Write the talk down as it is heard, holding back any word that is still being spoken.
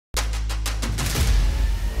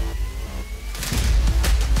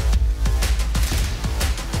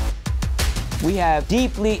We have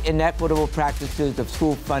deeply inequitable practices of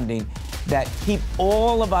school funding that keep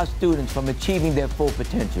all of our students from achieving their full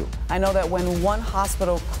potential. I know that when one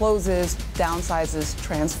hospital closes, downsizes,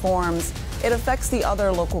 transforms, it affects the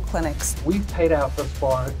other local clinics. We've paid out thus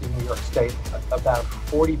far in New York State about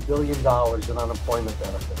 $40 billion in unemployment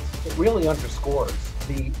benefits. It really underscores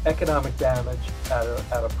the economic damage at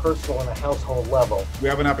a personal and a household level. We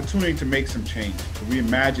have an opportunity to make some change, to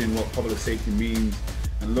reimagine what public safety means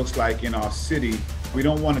and looks like in our city. We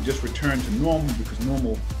don't want to just return to normal because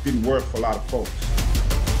normal didn't work for a lot of folks.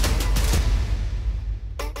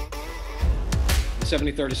 The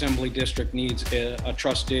 73rd Assembly District needs a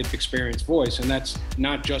trusted, experienced voice, and that's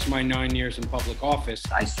not just my 9 years in public office.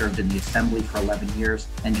 I served in the Assembly for 11 years,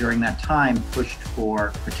 and during that time pushed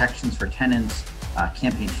for protections for tenants,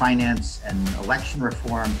 campaign finance, and election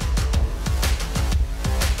reform.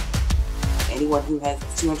 Anyone who has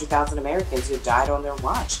 200,000 Americans who died on their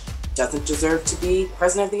watch doesn't deserve to be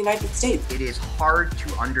President of the United States. It is hard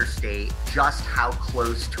to understate just how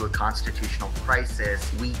close to a constitutional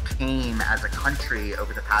crisis we came as a country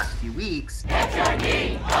over the past few weeks. Get your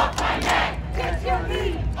knee off my neck! Get your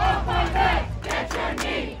knee off my neck! Get your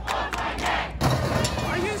knee off my neck!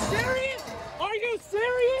 Are you serious? Are you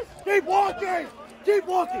serious? Keep walking! Keep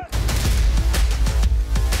walking!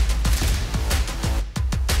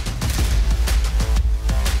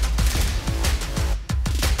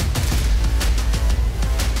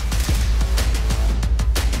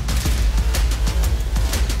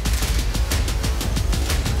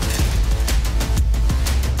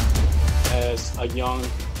 As a young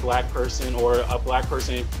black person or a black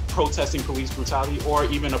person protesting police brutality, or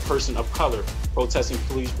even a person of color protesting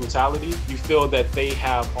police brutality, you feel that they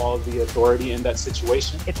have all the authority in that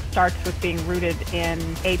situation. It starts with being rooted in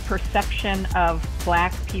a perception of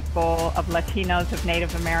black people, of Latinos, of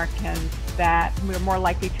Native Americans, that we're more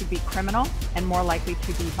likely to be criminal and more likely to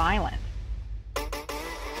be violent.